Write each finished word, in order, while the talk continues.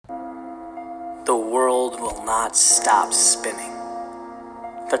The world will not stop spinning.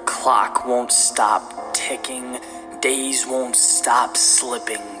 The clock won't stop ticking. Days won't stop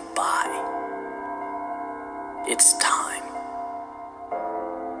slipping by. It's time.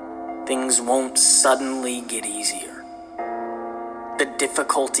 Things won't suddenly get easier. The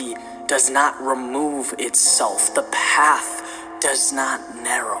difficulty does not remove itself. The path does not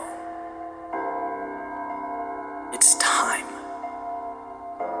narrow. It's time.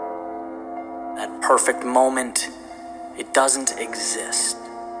 That perfect moment, it doesn't exist.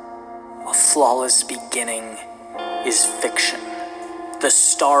 A flawless beginning is fiction. The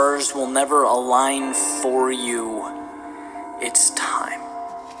stars will never align for you. It's time.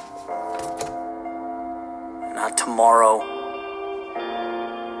 Not tomorrow,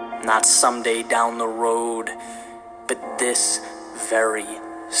 not someday down the road, but this very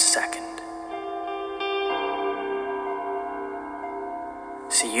second.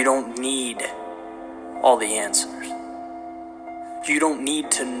 See, you don't need all the answers. You don't need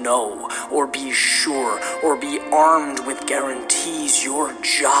to know or be sure or be armed with guarantees. Your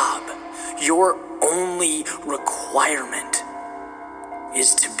job, your only requirement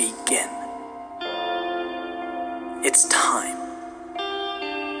is to begin. It's time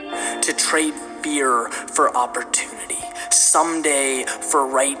to trade fear for opportunity. Someday for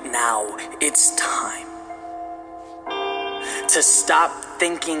right now. It's time to stop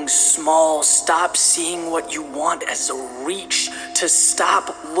thinking small, stop seeing what you want as a reach, to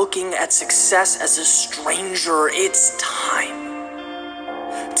stop looking at success as a stranger. It's time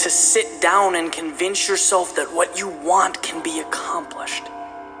to sit down and convince yourself that what you want can be accomplished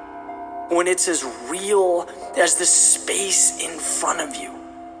when it's as real as the space in front of you,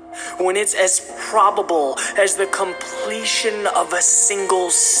 when it's as probable as the completion of a single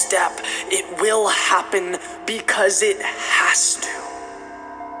step. It will happen because it has to.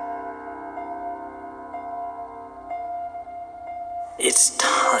 It's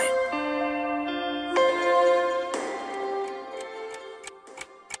time.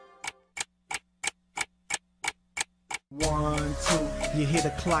 One, two, you hear the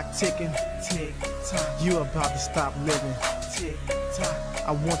clock ticking, tick tock. You about to stop living, tick tock.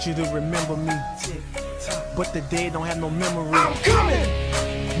 I want you to remember me, tick tock. But the dead don't have no memory. I'm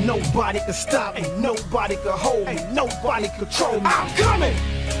coming. Nobody can stop me, nobody can hold me, nobody control me. I'm coming.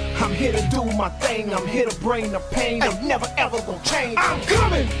 I'm here to do my thing, I'm here to bring the pain. I'm never ever gonna change. I'm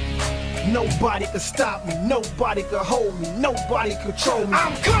coming. Nobody can stop me, nobody can hold me, nobody control me.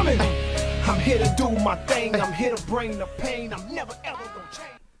 I'm coming. I'm here to do my thing, I'm here to bring the pain. I'm never ever gonna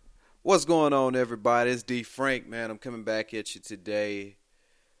change. What's going on, everybody? It's D Frank, man. I'm coming back at you today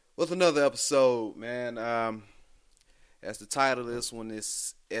with another episode, man. As the title of this one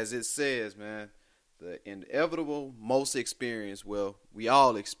is, as it says, man, the inevitable most experience. Well, we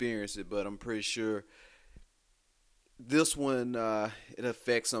all experience it, but I'm pretty sure this one, it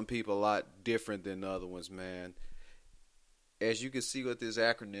affects some people a lot different than the other ones, man. As you can see with this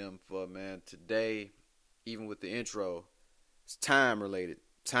acronym for, man, today, even with the intro, it's time related.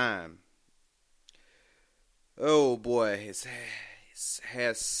 Time. Oh boy, it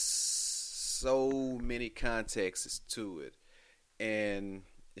has so many contexts to it, and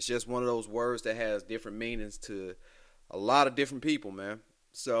it's just one of those words that has different meanings to a lot of different people, man.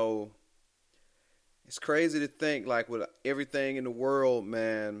 So it's crazy to think, like, with everything in the world,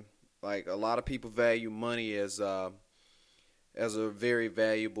 man, like, a lot of people value money as a very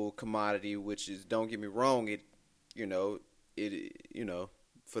valuable commodity, which is, don't get me wrong, it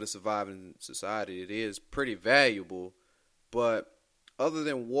for the surviving society, it is pretty valuable. But other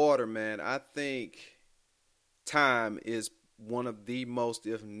than water, man, I think time is one of the most,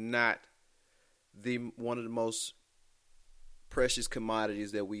 if not one of the most precious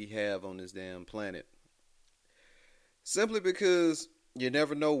commodities that we have on this damn planet. Simply because you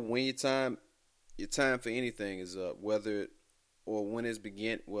never know when your time for anything is up, whether or when it's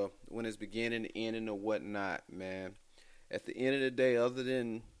beginning, ending, or whatnot, man. At the end of the day, other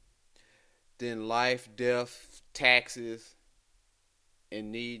than life, death, taxes,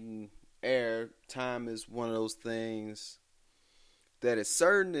 and needing air, time is one of those things that is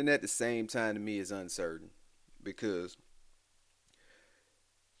certain, and at the same time, to me, is uncertain, because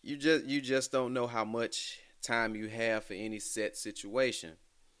you just don't know how much time you have for any set situation,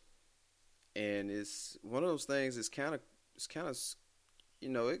 and it's one of those things. It's kind of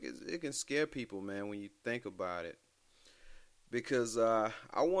it can scare people, man, when you think about it. Because I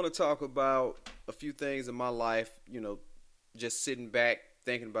want to talk about a few things in my life, just sitting back,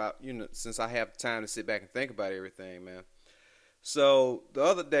 thinking about, since I have time to sit back and think about everything, man. So the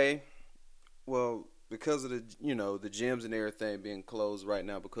other day, well, because of the the gyms and everything being closed right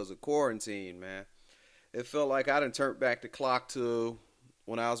now because of quarantine, man. It felt like I done turned back the clock to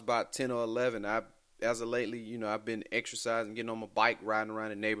when I was about 10 or 11. As of lately, I've been exercising, getting on my bike, riding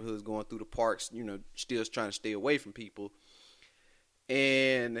around the neighborhoods, going through the parks, still trying to stay away from people.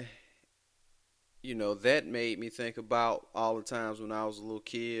 And, that made me think about all the times when I was a little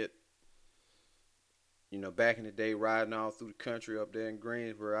kid, back in the day, riding all through the country up there in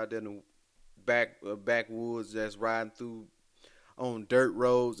Greensboro. I did the backwoods, that's riding through on dirt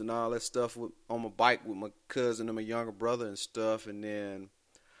roads and all that stuff on my bike with my cousin and my younger brother and stuff. And then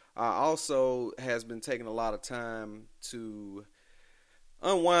I also has been taking a lot of time to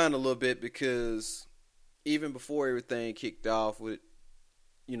unwind a little bit because even before everything kicked off with,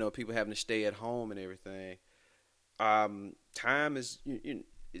 people having to stay at home and everything, time is,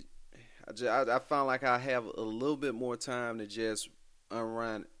 I found like I have a little bit more time to just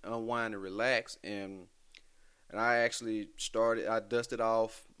unwind and relax. And I actually I dusted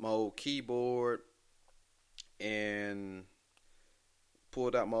off my old keyboard and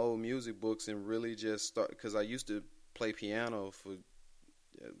pulled out my old music books and really just because I used to play piano from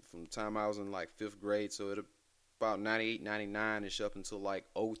the time I was in like 5th grade, so it about 98, 99-ish up until like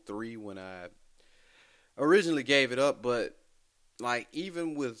 03 when I originally gave it up. But like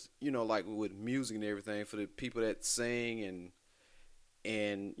even with, like with music and everything, for the people that sing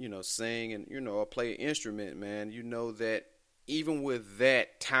and sing and, or play an instrument, man, that even with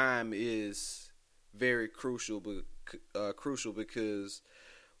that, time is very crucial, because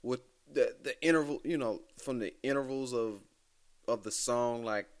with the interval, from the intervals of the song,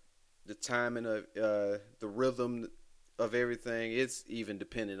 like the timing of the rhythm of everything, it's even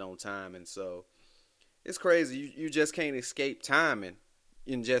dependent on time. And so it's crazy. You just can't escape timing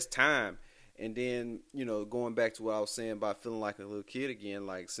in just time. And then, going back to what I was saying about feeling like a little kid again,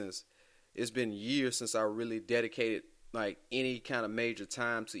 like since it's been years since I really dedicated like any kind of major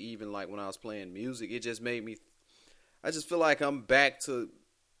time to even like when I was playing music, it just made me, I just feel like I'm back to,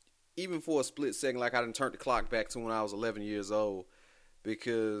 even for a split second, like I done turned the clock back to when I was 11 years old.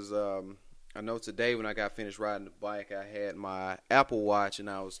 Because I know today when I got finished riding the bike, I had my Apple Watch and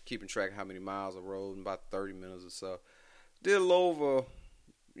I was keeping track of how many miles I rode in about 30 minutes or so. Did a little over,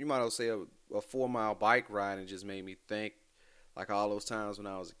 you might as well say a 4-mile bike ride, and just made me think, like all those times when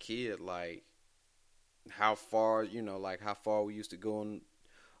I was a kid, like how far, like how far we used to go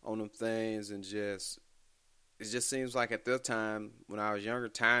on them things, and it just seems like at that time when I was younger,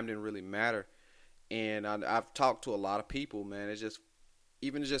 time didn't really matter. And I've talked to a lot of people, man. It's just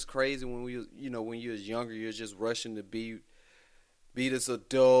crazy when when you was younger, you're just rushing to be this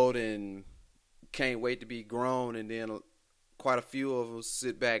adult and can't wait to be grown, and then quite a few of us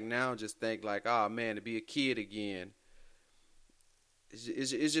sit back now and just think like, oh man, to be a kid again.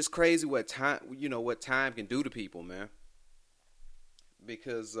 It's just crazy what time can do to people, man.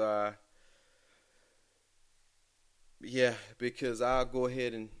 Because because I'll go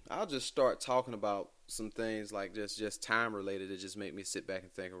ahead and I'll just start talking about some things like just time related that just make me sit back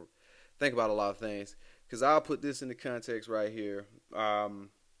and think about a lot of things. Because I'll put this in the context right here. Around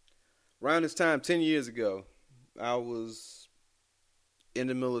this time, 10 years ago, I was in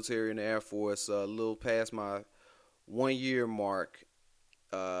the military, in the Air Force, a little past my 1-year mark.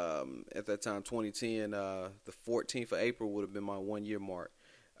 At that time, 2010, the 14th of April would have been my 1-year mark.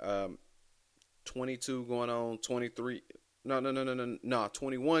 22 going on 23. No,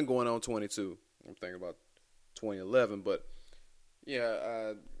 21 going on 22. I'm thinking about 2011, but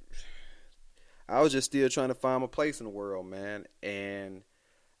yeah, I was just still trying to find my place in the world, man. And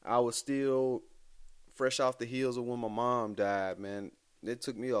I was still fresh off the heels of when my mom died, man. It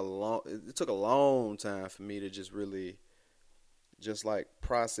took a long time for me to just really just like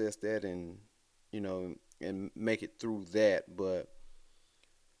process that and and make it through that. But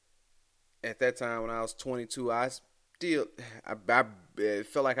at that time when I was 22, I it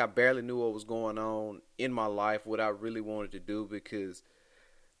felt like I barely knew what was going on in my life, what I really wanted to do, because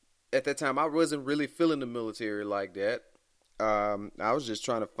at that time I wasn't really feeling the military like that. I was just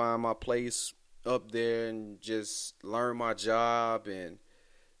trying to find my place up there and just learn my job and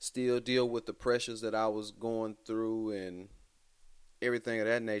still deal with the pressures that I was going through and everything of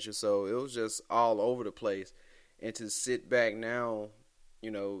that nature. So it was just all over the place. And to sit back now,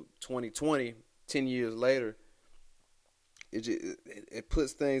 2020, 10 years later, it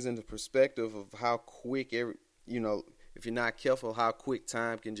puts things into perspective of how quick if you're not careful, how quick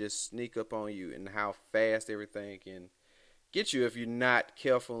time can just sneak up on you and how fast everything can get you if you're not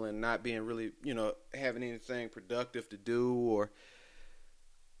careful and not being really, having anything productive to do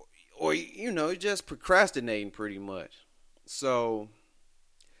or just procrastinating pretty much. So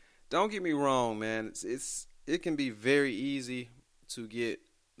don't get me wrong, man. It can be very easy to get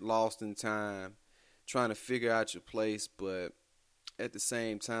lost in time trying to figure out your place, but at the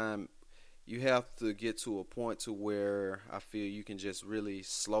same time, you have to get to a point to where I feel you can just really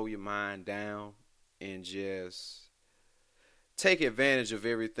slow your mind down and just take advantage of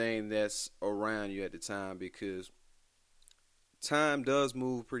everything that's around you at the time, because time does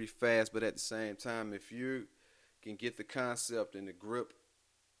move pretty fast. But at the same time, if you can get the concept and the grip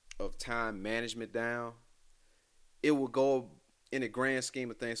of time management down, it will go in the grand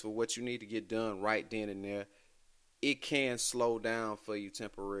scheme of things for what you need to get done right then and there. It can slow down for you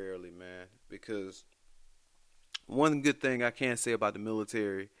temporarily, man, because one good thing I can say about the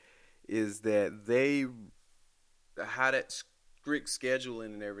military is that how that strict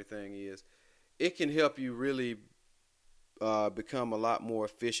scheduling and everything is, it can help you really become a lot more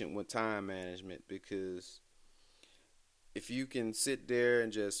efficient with time management, because if you can sit there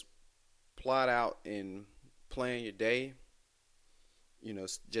and just plot out and plan your day,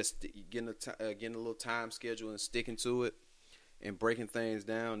 just getting a little time schedule and sticking to it and breaking things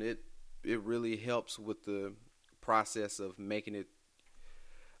down, it really helps with the process of making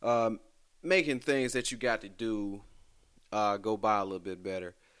things that you got to do go by a little bit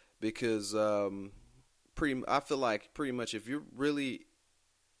better. Because I feel like pretty much if you're really,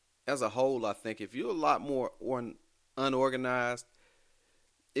 as a whole, I think if you're a lot more unorganized,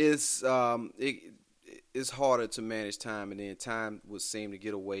 it's harder to manage time, and then time would seem to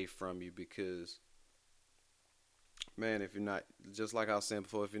get away from you, because, man, if you're not, just like I was saying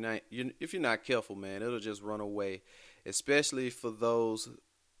before, if you're not careful, man, it'll just run away. Especially for those,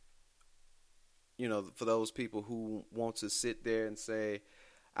 for those people who want to sit there and say,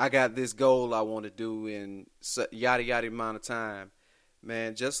 I got this goal I want to do in yada yada amount of time,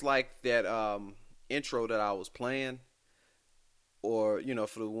 man. Just like that intro that I was playing. Or,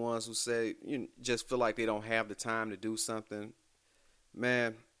 for the ones who say, just feel like they don't have the time to do something.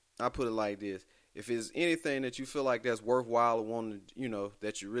 Man, I put it like this. If there's anything that you feel like that's worthwhile or wanting to,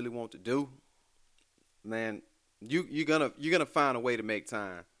 that you really want to do, man, you're gonna find a way to make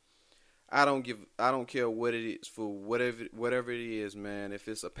time. I don't care what it is, for whatever it is, man. If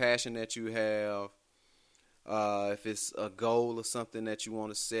it's a passion that you have, if it's a goal or something that you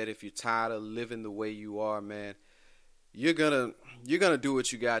want to set, if you're tired of living the way you are, man, you're gonna do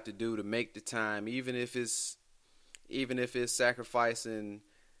what you got to do to make the time, even if it's sacrificing,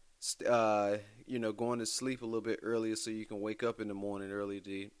 going to sleep a little bit earlier so you can wake up in the morning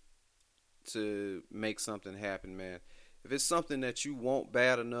early to make something happen, man. If it's something that you want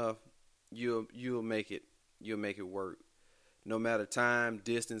bad enough, you'll make it work, no matter time,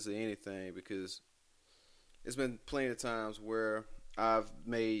 distance, or anything. Because it's been plenty of times where I've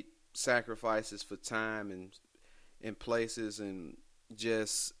made sacrifices for time and in places, and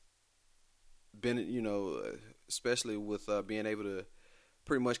just been, especially with being able to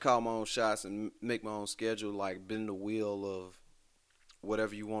pretty much call my own shots and make my own schedule, like bending the wheel of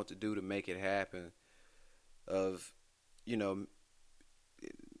whatever you want to do to make it happen. Of,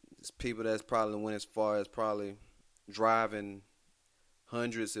 it's people that's probably went as far as probably driving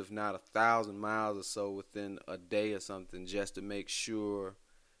hundreds, if not 1,000 miles or so within a day or something, just to make sure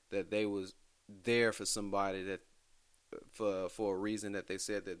that they was there for somebody, that for a reason that they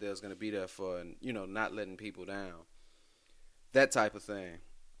said that they was going to be there for, and not letting people down, that type of thing.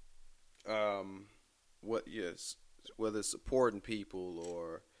 Whether it's supporting people,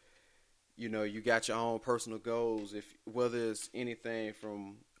 or you got your own personal goals, whether it's anything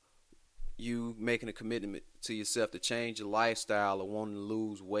from you making a commitment to yourself to change your lifestyle, or wanting to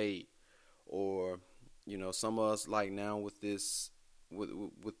lose weight, or some of us, like now with this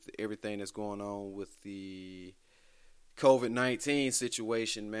with everything that's going on with the COVID-19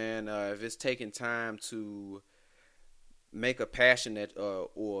 situation, man, if it's taking time to make a passionate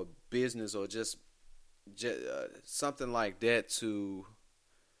or business, or just something like that, to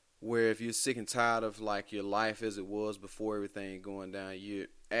where if you're sick and tired of like your life as it was before everything going down, you're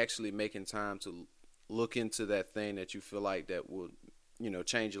actually making time to look into that thing that you feel like that will,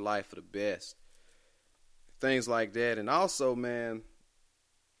 change your life for the best. Things like that. And also, man,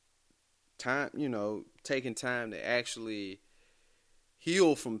 time, taking time to actually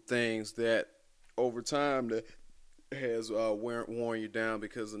heal from things that over time that has worn you down.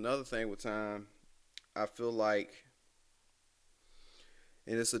 Because another thing with time, I feel like,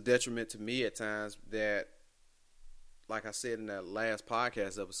 and it's a detriment to me at times, that, like I said in that last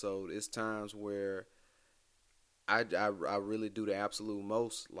podcast episode, it's times where I really do the absolute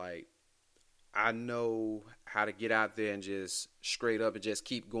most. Like, I know how to get out there and just straight up and just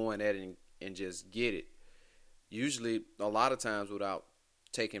keep going at it and just get it. Usually, a lot of times without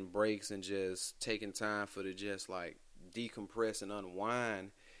taking breaks and just taking time for to just like decompress and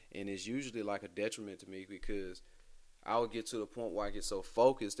unwind, and it's usually like a detriment to me because I would get to the point where I get so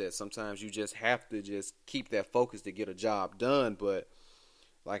focused that sometimes you just have to just keep that focus to get a job done. But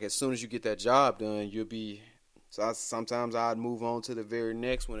like as soon as you get that job done, you'll be. So sometimes I'd move on to the very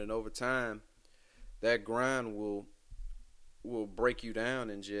next one, and over time, that grind will break you down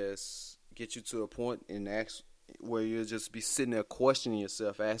and just get you to a point in where you'll just be sitting there questioning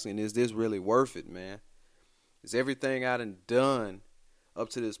yourself, asking, "Is this really worth it, man? Is everything I done up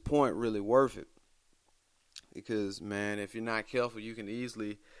to this point really worth it?" Because, man, if you're not careful, you can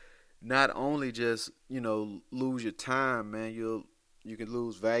easily not only just, lose your time, man, you can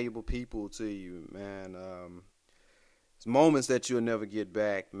lose valuable people to you, man. It's moments that you'll never get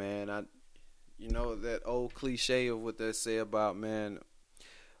back, man. That old cliche of what they say about, man,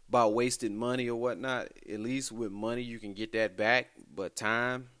 about wasted money or whatnot. At least with money you can get that back, but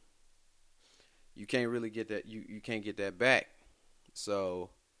time you can't really get that. You can't get that back. So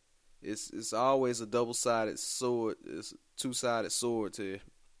it's always a double-sided sword. It's a two-sided sword to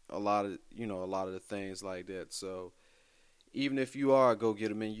a lot of the things like that. So even if you are a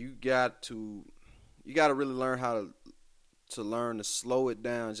go-getter, man, you got to really learn how to learn to slow it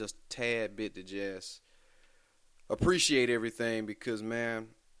down just a tad bit to just appreciate everything because, man,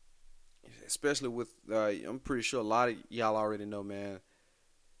 especially with I'm pretty sure a lot of y'all already know, man.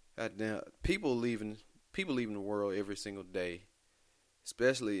 Goddamn, people leaving the world every single day.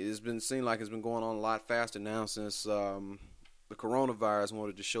 Especially, seemed like it's been going on a lot faster now since the coronavirus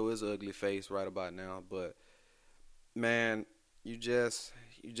wanted to show his ugly face right about now. But man, you just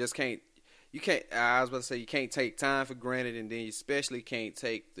can't. You can't. I was about to say you can't take time for granted, and then you especially can't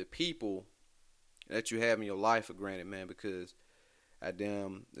take the people that you have in your life for granted, man. Because,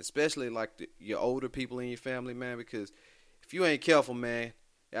 especially like your older people in your family, man. Because if you ain't careful, man,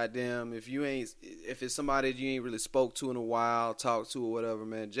 if it's somebody that you ain't really spoke to in a while, talked to or whatever,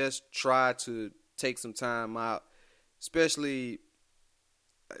 man, just try to take some time out, especially.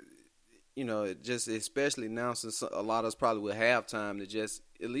 Especially now since a lot of us probably will have time to just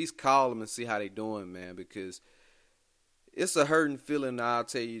at least call them and see how they doing, man, because it's a hurting feeling. I'll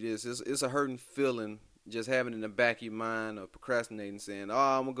tell you this, it's a hurting feeling just having in the back of your mind or procrastinating, saying, "Oh,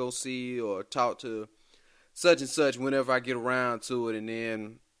 I'm gonna go see or talk to such and such whenever I get around to it," and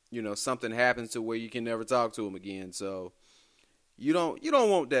then something happens to where you can never talk to them again. So you don't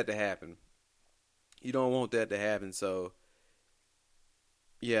want that to happen. You don't want that to happen. So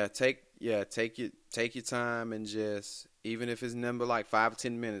take your time and just, even if it's number like 5 or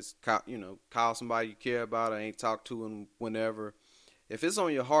 10 minutes, call somebody you care about or ain't talked to them whenever. If it's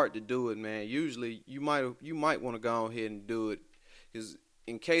on your heart to do it, man, usually you might want to go ahead and do it, because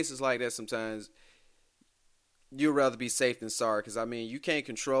in cases like that, sometimes you'd rather be safe than sorry. Because you can't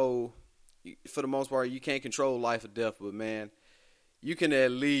control, for the most part, you can't control life or death, but man, you can at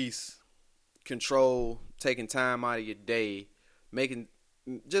least control taking time out of your day, making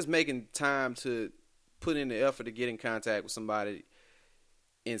time to put in the effort to get in contact with somebody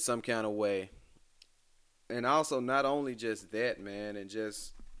in some kind of way. And also, not only just that, man, and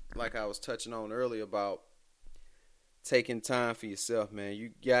just like I was touching on earlier about taking time for yourself, man.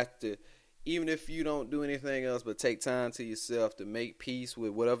 You got to, even if you don't do anything else but take time to yourself to make peace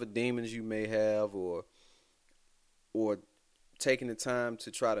with whatever demons you may have, or taking the time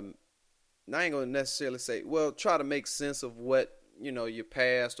to try to, I ain't going to necessarily say, well, try to make sense of what, your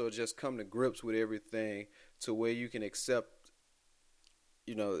past, or just come to grips with everything to where you can accept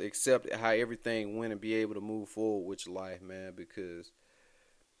how everything went and be able to move forward with your life, man. Because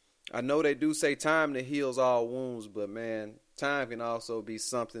I know they do say time that heals all wounds, but man, time can also be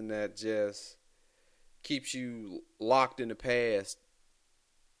something that just keeps you locked in the past,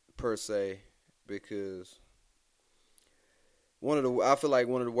 per se. Because I feel like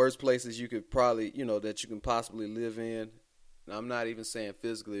one of the worst places you could probably, that you can possibly live in, and I'm not even saying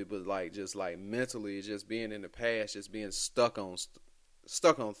physically, but just mentally, just being in the past, just being stuck on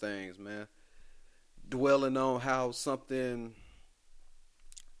things, man. Dwelling on how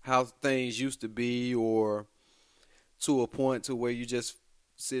things used to be, or to a point to where you just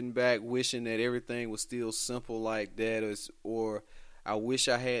sitting back wishing that everything was still simple like that, or I wish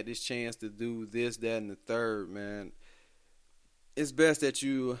I had this chance to do this, that, and the third, man. It's best that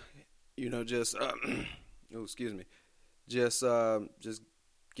you just excuse me. Just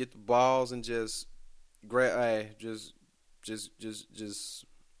get the balls and just just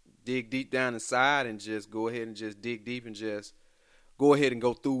dig deep down inside and just go ahead and just dig deep and just go ahead and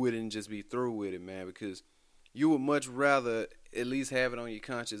go through with it and just be through with it, man. Because you would much rather at least have it on your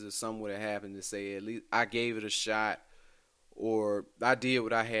conscience if something would have happened to say, at least I gave it a shot, or I did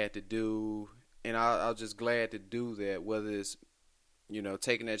what I had to do, and I was just glad to do that. Whether it's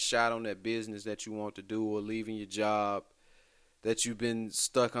taking that shot on that business that you want to do, or leaving your job that you've been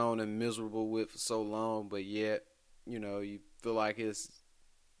stuck on and miserable with for so long, but yet you feel like it's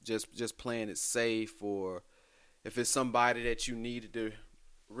just playing it safe, or if it's somebody that you needed to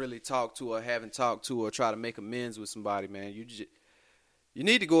really talk to or haven't talked to, or try to make amends with somebody, man, you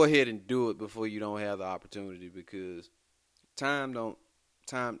need to go ahead and do it before you don't have the opportunity, because time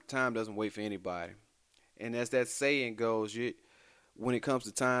doesn't wait for anybody. And as that saying goes, when it comes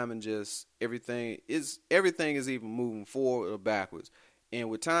to time and just everything is even moving forward or backwards. And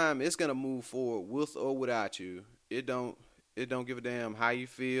with time, it's gonna move forward with or without you. It don't give a damn how you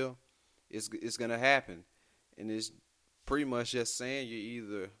feel. It's gonna happen, and it's pretty much just saying you're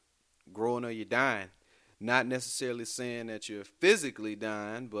either growing or you're dying. Not necessarily saying that you're physically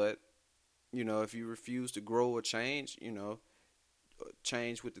dying, but if you refuse to grow or change,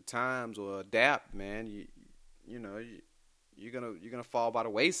 change with the times or adapt, man, you're gonna fall by the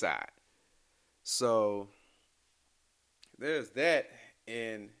wayside. So there's that,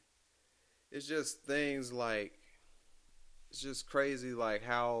 and it's just things like, it's just crazy like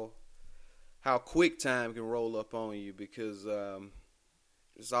how quick time can roll up on you, because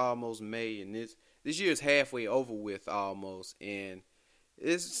it's almost May, and this year's halfway over with almost, and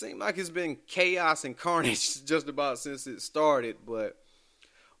it seems like it's been chaos and carnage just about since it started, but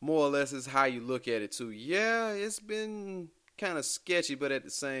more or less is how you look at it too. Yeah, it's been kind of sketchy, but at the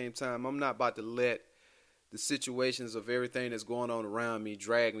same time, I'm not about to let the situations of everything that's going on around me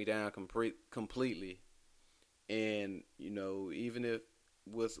drag me down completely. And even if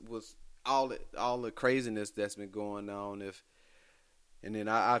with all the craziness that's been going on, and then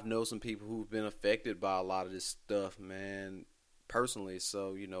I've known some people who've been affected by a lot of this stuff, man, personally.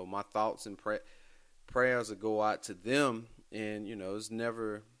 So my thoughts and prayers will go out to them, and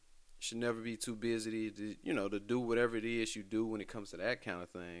should never be too busy to do whatever it is you do when it comes to that kind of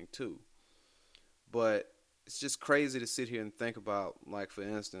thing too. But it's just crazy to sit here and think about, like, for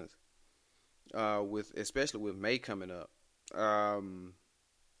instance, especially with May coming up.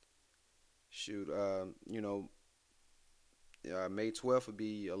 May 12th would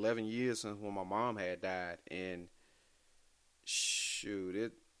be 11 years since when my mom had died, and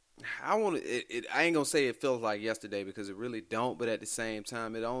I ain't gonna say it feels like yesterday, because it really don't, but at the same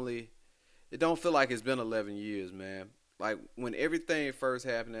time, it don't feel like it's been 11 years, man. Like, when everything first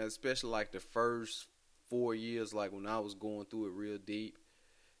happened, especially like the first 4 years, like when I was going through it real deep,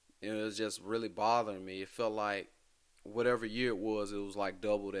 and it was just really bothering me. It felt like whatever year it was like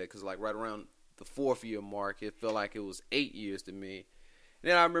double that, because like right around the 4th year mark, it felt like it was 8 years to me.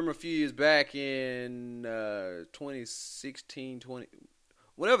 And then I remember a few years back in 2016,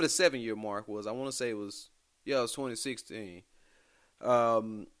 whatever the 7-year mark was, I want to say it was 2016.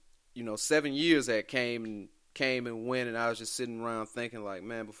 7 years that came and went, and I was just sitting around thinking, like,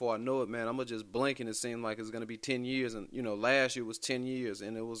 man, before I know it, man, I'm gonna just blink and it seemed like it's gonna be 10 years. And last year was 10 years,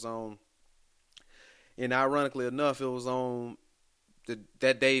 and it was on. And ironically enough, it was on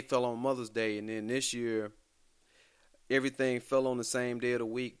that day fell on Mother's Day, and then this year, everything fell on the same day of the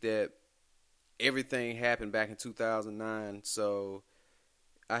week that everything happened back in 2009. So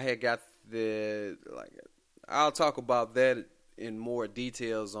I had got I'll talk about that in more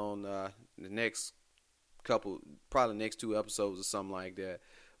details on the next probably next 2 episodes or something like that.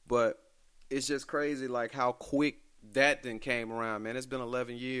 But it's just crazy, like, how quick that then came around, man. It's been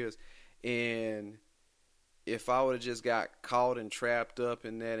 11 years, and if I would have just got caught and trapped up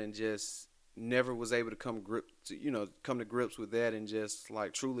in that and just never was able to come to grips with that and just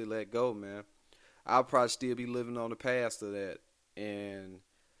like truly let go, man, I'll probably still be living on the past of that, and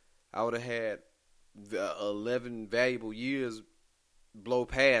I would have had the 11 valuable years blow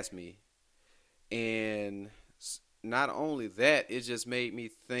past me. And not only that, it just made me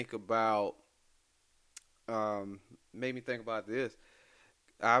think about this.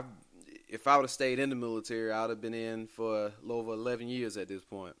 If I would have stayed in the military, I would have been in for a little over 11 years at this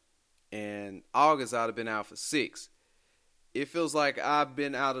point. And August, I would have been out for 6. It feels like I've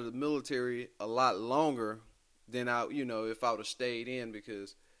been out of the military a lot longer than if I would have stayed in,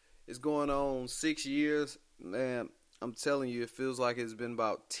 because it's going on 6 years. Man, I'm telling you, it feels like it's been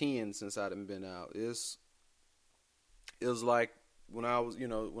about 10 since I've been out. It was like when I was in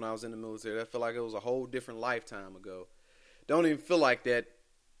the military, that felt like it was a whole different lifetime ago. Don't even feel like that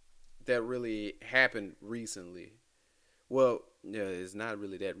really happened recently. Well, yeah, it's not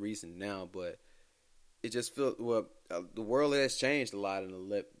really that recent now, but it just feels, the world has changed a lot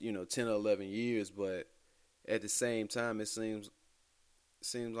in 10 or 11 years, but at the same time, it seems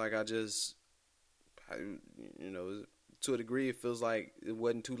like to a degree, it feels like it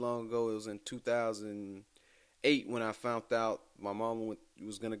wasn't too long ago. It was in 2008 when I found out my mom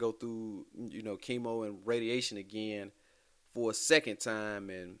was going to go through, chemo and radiation again for a second time,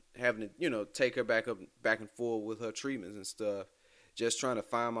 and having to, take her back and forth with her treatments and stuff, just trying to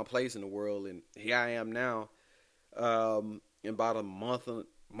find my place in the world. And here I am now. In about a month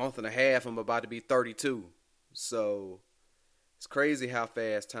and a half, I'm about to be 32. So it's crazy how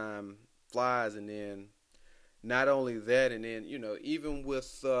fast time flies. And then not only that, and then, even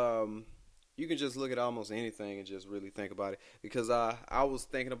with, you can just look at almost anything and just really think about it. Because I was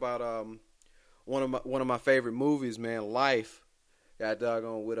thinking about one of my favorite movies, man, Life. Got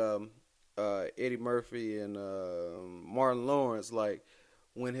doggone with Eddie Murphy and Martin Lawrence. Like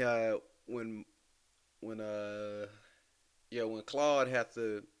when Claude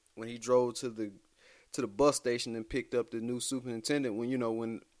when he drove to the bus station and picked up the new superintendent,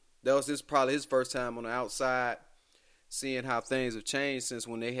 when that was probably his first time on the outside seeing how things have changed since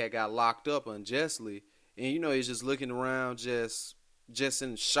when they had got locked up unjustly. And he's just looking around just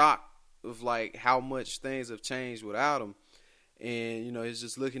in shock of like how much things have changed without him. And he's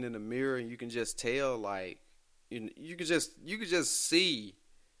just looking in the mirror, and you can just tell, like, you could just see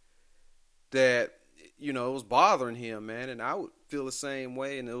that it was bothering him, man. And I would feel the same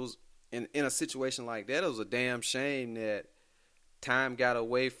way. And it was in a situation like that, it was a damn shame that time got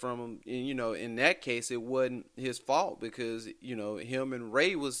away from him. And in that case, it wasn't his fault, because him and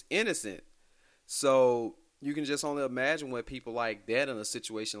Ray was innocent. So you can just only imagine what people like that in a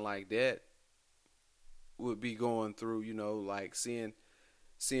situation like that would be going through, like seeing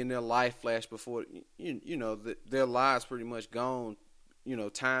their life flash before, their lives pretty much gone,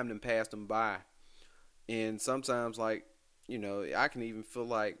 time and passed them by. And sometimes, like, I can even feel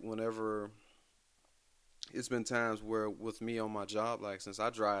like whenever it's been times where with me on my job, like since I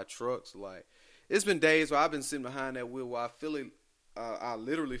drive trucks, like it's been days where I've been sitting behind that wheel where I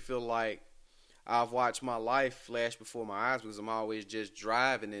literally feel like I've watched my life flash before my eyes, because I'm always just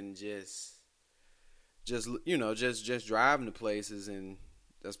driving and just driving to places, and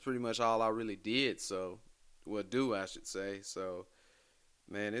that's pretty much all I really did. So, I should say. So,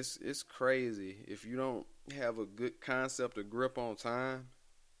 man, it's crazy. If you don't have a good concept or grip on time,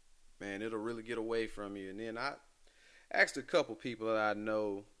 man, it'll really get away from you. And then I asked a couple people that I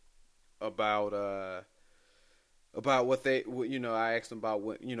know about what they, I asked them about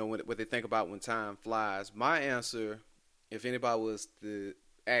what they think about when time flies. My answer, if anybody was to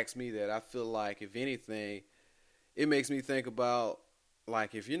ask me that, I feel like, if anything, it makes me think about,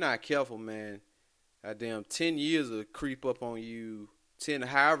 like, if you're not careful, man, goddamn 10 years will creep up on you, 10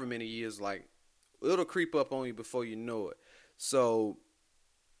 however many years, like, it'll creep up on you before you know it. So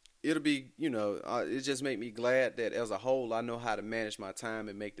it'll be, it just make me glad that as a whole I know how to manage my time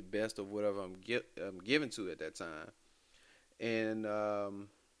and make the best of whatever I'm given to at that time. And a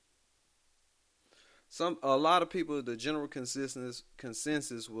lot of people, the general consensus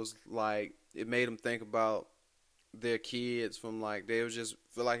was like, it made them think about their kids from, like, they was just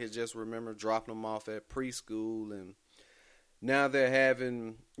feel like it just remember dropping them off at preschool, and now they're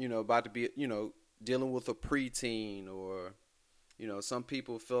having, about to be, dealing with a preteen, or, some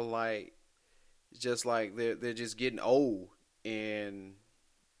people feel like just like they're just getting old, and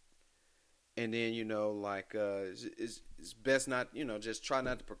then, like, it's best not, just try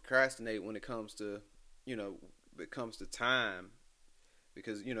not to procrastinate when it comes to, time,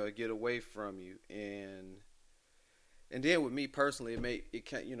 because, it get away from you. And then with me personally,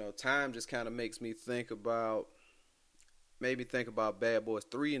 time just kind of makes me think about Bad Boys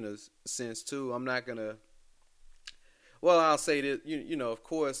 3 in a sense too. I'm not gonna, I'll say that, of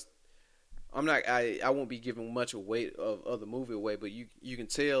course, I won't be giving much away of the movie away, but you can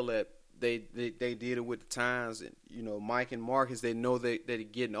tell that they did it with the times, and Mike and Marcus, they know that they're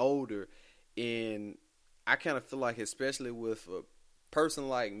getting older, and I kind of feel like, especially with a person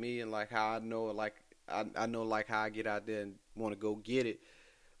like me, and like how I know, like I know, like how I get out there and want to go get it.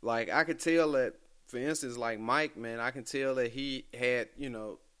 Like, I could tell that, for instance, like Mike, man, I can tell that he had,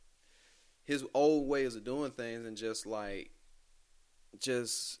 his old ways of doing things, and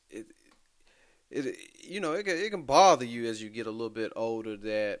it can bother you as you get a little bit older,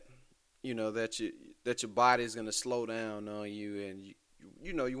 that that your body's gonna slow down on you, and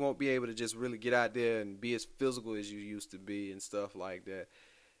you won't be able to just really get out there and be as physical as you used to be and stuff like that.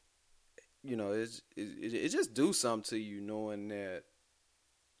 It just do something to you, knowing that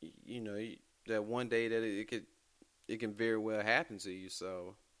that one day that it can very well happen to you.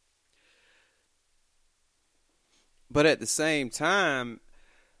 So, but at the same time,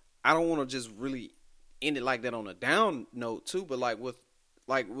 I don't want to just really end it like that on a down note too. But like with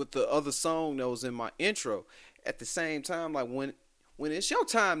the other song that was in my intro, at the same time, like when it's your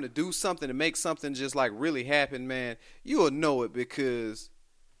time to do something, to make something just like really happen, man, you'll know it because,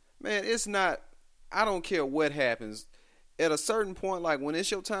 man, it's not, I don't care what happens. At a certain point, like when it's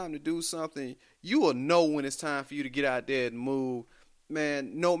your time to do something, you will know when it's time for you to get out there and move.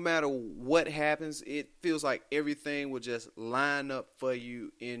 Man, no matter what happens, it feels like everything will just line up for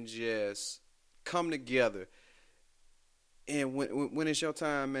you and just come together. And when it's your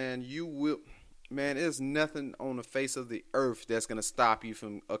time, man, you will, man, there's nothing on the face of the earth that's going to stop you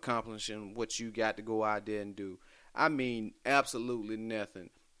from accomplishing what you got to go out there and do. I mean, absolutely nothing.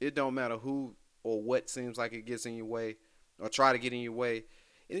 It don't matter who or what seems like it gets in your way or try to get in your way.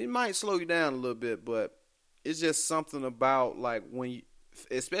 And it might slow you down a little bit, but it's just something about like when you,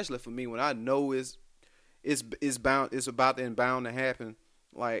 especially for me, when I know it's about and bound to happen,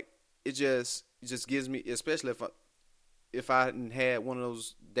 like it just gives me, especially if I hadn't had one of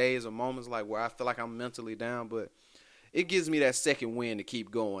those days or moments like where I feel like I'm mentally down, but it gives me that second wind to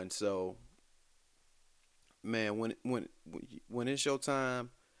keep going. So, man, when it's your time,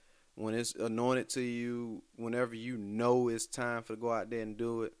 when it's anointed to you, whenever you know it's time for to go out there and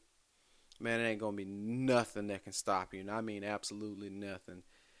do it, man, it ain't gonna be nothing that can stop you. And I mean absolutely nothing.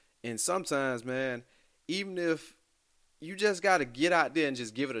 And sometimes, man, even if you just gotta get out there and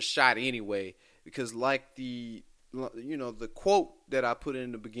just give it a shot anyway, because like the quote that I put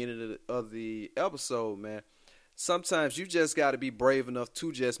in the beginning of the episode, man, sometimes you just got to be brave enough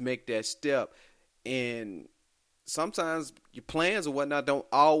to just make that step. And sometimes your plans or whatnot don't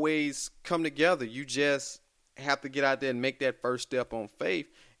always come together. You just have to get out there and make that first step on faith.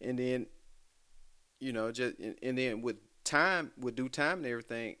 And then, and then with due time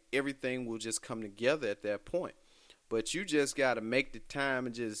and everything will just come together at that point. But you just got to make the time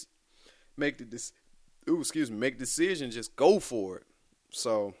and just make make decisions, just go for it.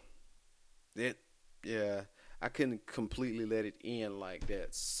 So, I couldn't completely let it end like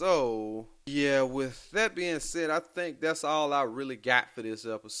that. So, yeah, with that being said, I think that's all I really got for this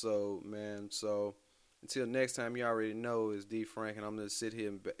episode, man. So, until next time, you already know it's D Frank, and I'm going to sit here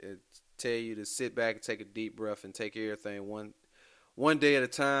and tell you to sit back and take a deep breath and take everything one day at a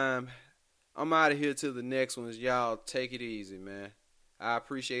time. I'm out of here till the next ones. Y'all take it easy, man. I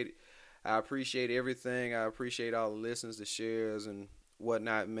appreciate it. I appreciate everything. I appreciate all the listens, the shares, and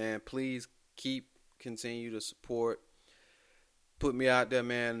whatnot, man. Please continue to support. Put me out there,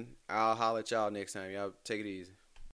 man. I'll holler at y'all next time. Y'all take it easy.